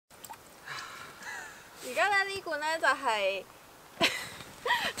而家咧呢罐咧就係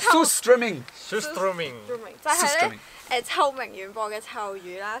Surströmming 就係咧臭名遠播嘅臭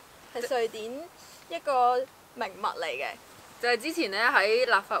魚啦，係瑞典一個名物嚟嘅。就係之前咧喺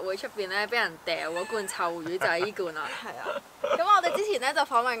立法會出邊咧，俾人掉嗰罐臭魚就係呢罐啦。係啊，咁我哋之前咧就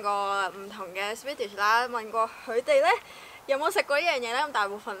訪問過唔同嘅 Swedish 啦，問過佢哋咧有冇食過呢樣嘢咧，咁大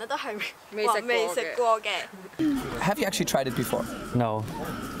部分咧都係未食過嘅。Have you actually tried it before? No.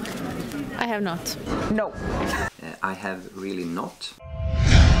 I have not. No. I have really not.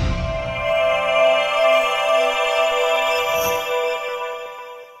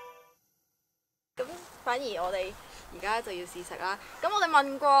 咁反而我哋而家就要試食啦。咁我哋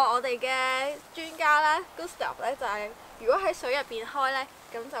問過我哋嘅專家咧 ，Gustav 咧就係、如果喺水入邊開咧，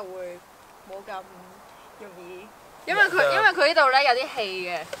咁就會冇咁容易。因為佢呢度咧有啲氣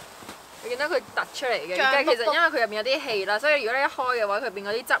嘅，你見到佢突出嚟嘅。但係其實因為佢入面有啲氣啦，所以如果你一開嘅話，佢入邊嗰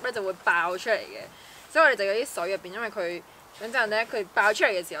啲汁咧就會爆出嚟嘅。所以我哋就有啲水入邊，因為佢等陣咧佢爆出嚟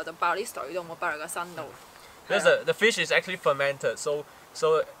嘅時候就爆啲水度，冇爆落個身度。Because the fish is actually fermented, so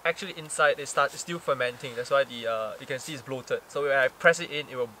actually inside it's still fermenting. That's why you can see it's bloated. So when I press it in,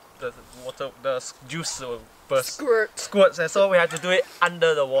 the juice will burst. Squirts, and so we have to do it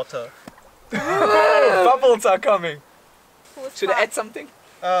under the water. Bubbles are coming. Should I add something?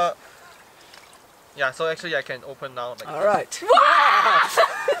 Yeah. So actually I can open now. Like All right.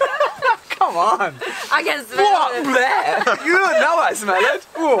 Come on. I can smell it. Now I smell it.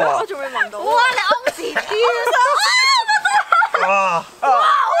 我仲未聞到。哇！你暗示啲wow.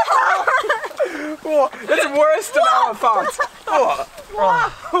 That's worse than our thoughts.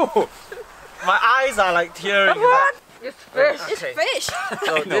 My eyes are like tearing. What? It's fish. It's fish.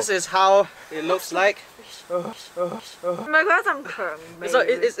 So this is how it looks like. 唔係佢一陣強味。 So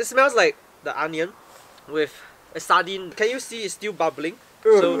it smells like the onion with a sardine. Can you see it's still bubbling?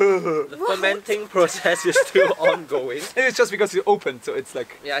 So the fermenting process is still ongoing. It's just because you opened, so it's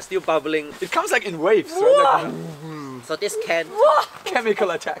like Yeah, it's still bubbling. it comes like in waves, right? Like, So this can. chemical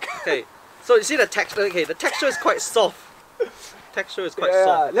attack. Okay. So you see the texture. Okay, the texture is quite soft. Texture is quite Yeah,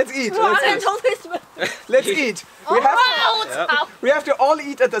 soft. let's eat. 哇！ Let's 你 eat. 從啲 Let's eat. We have to all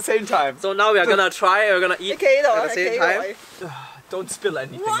eat at the same time. So now we are gonna try. We're gonna eat 企喺度 at 啊， the 企 same 喺 time. 度。 Don't spill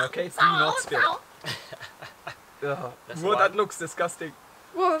anything, okay? Do not spill. That's Whoa, that one. looks disgusting.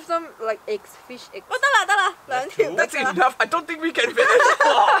 Wow, some like eggs, fish eggs. 哇！得啦，兩條得 That's 㗎啦。 enough. I don't think we can finish.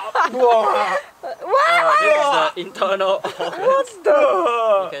 Whoa. This is the internal organ. What's the?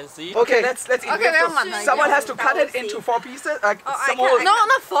 You can see. Okay, let's eat. Okay, We have to- we have one. Someone has to cut it into 4 pieces. Like I some can't- more. No,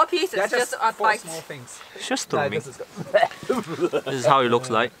 not 4 pieces, Yeah, just a 4 bite. small things. Surströmming. This is good. This is how it looks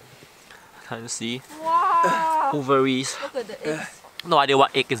like. Can you see? Wow! Ovaries. Look at the eggs. No idea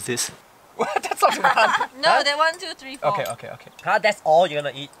what egg is this. What? That's not bad. No, they 1, 2, 3, 4. Okay. That's all you're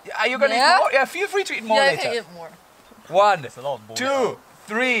gonna eat. Are you gonna Yeah? eat more? Yeah, feel free to eat more Yeah, I later. can eat more. 1, There's a lot of bones. 2,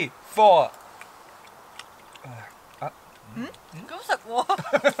 3, 4. 咁食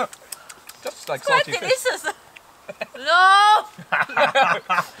喎 Just like ，quite salty fish. delicious. No.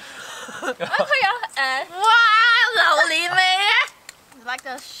 佢有哇榴蓮味嘅 ，like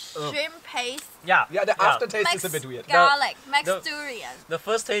the shrimp paste, Yeah. Yeah, the aftertaste is mixed a bit weird. garlic, mixed durian. The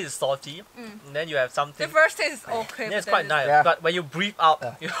first taste is salty, and then you have something. The first taste is okay. Yeah, it's but quite then nice. Yeah. But when you breathe out,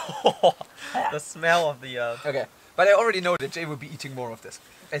 the smell of the. Okay, but I already know that Jay will be eating more of this,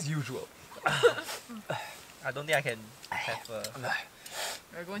 as usual. I don't think I can have.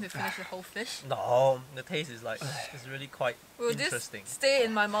 We're going to finish the whole fish. No, the taste is like it's really quite Will this interesting. stay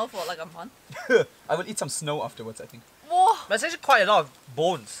in my mouth for like a month? I will eat some snow afterwards, I think. Whoa! But it's actually quite a lot of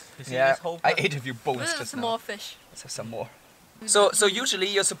bones. You see this whole. I ate a few bones This is just small now. fish. Let's have some more. So usually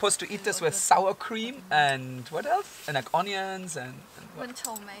you're supposed to eat this with sour cream and what else? And like onions and what?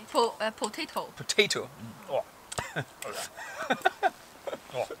 Potato. Potato. Oh.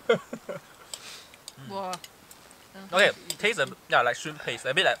 Wow. Okay, it tastes like shrimp paste,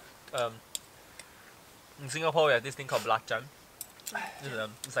 a bit like in Singapore we have this thing called belacan.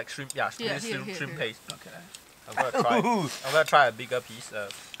 It's like shrimp, Here, shrimp here. paste. Okay. I'm gonna try a bigger piece.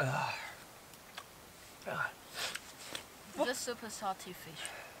 Just super salty fish.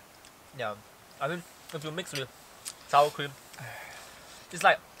 Yeah, I mean if you mix with sour cream, it's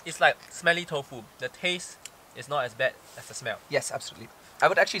like smelly tofu. The taste is not as bad as the smell. Yes, absolutely. I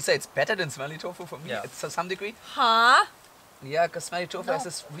would actually say it's better than smelly tofu for me. Yeah. It's to some degree. Huh? Yeah, because smelly tofu No. has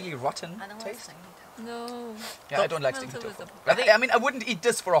this really rotten I don't like taste. stinky tofu. No. Yeah, I don't like Smelly stinky tofu is tofu. the best. I mean, I wouldn't eat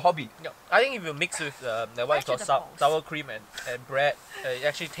this for a hobby. Yeah, I think if you mix with the what you call Vegetables. sour cream and bread, it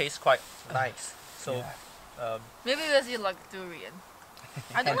actually tastes quite nice. So. Yeah. Maybe because you like durian. I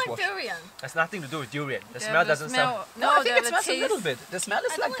I don't Can't like wash. durian. Has nothing to do with durian. The They smell have the doesn't sound. No, I think they it have smells a little taste. bit. The smell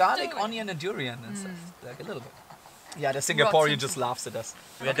is I like don't like garlic, durian. onion, and durian and stuff. Like a little bit. Yeah, the Singaporean just laughs at us.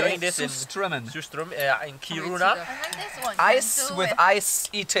 We are doing this in Surströmming. Surströmming in see Kiruna. that. I think this one. Ice can do with it. ice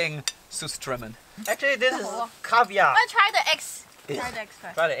eating Surströmming. Actually, this is caviar. I try the eggs. Yeah. Try the eggs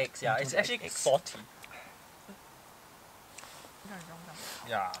first. Try the eggs. Yeah, Do it's like actually eggs. salty.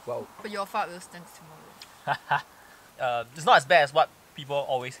 Yeah. Wow. But your fart will stink tomorrow. It's not as bad as what people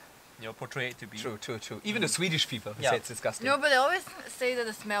always, portray it to be. True. Even the Swedish people Yeah. say it's disgusting. No, but they always say that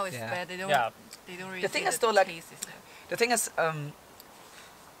the smell is Yeah. bad. They don't. Yeah. They don't really. The thing say is that though, the like- taste is bad. The thing is,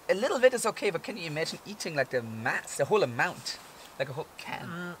 a little bit is okay, but can you imagine eating like the mass, the whole amount, like a whole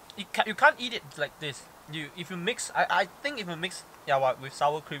can? You can't eat it like this. If you mix, I think if you mix with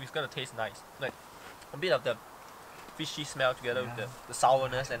sour cream, it's gonna taste nice. Like a bit of the fishy smell together with the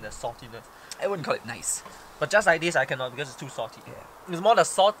sourness and the saltiness. I wouldn't call it nice. But just like this, I cannot because it's too salty. Yeah. It's more the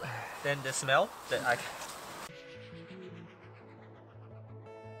salt than the smell that I.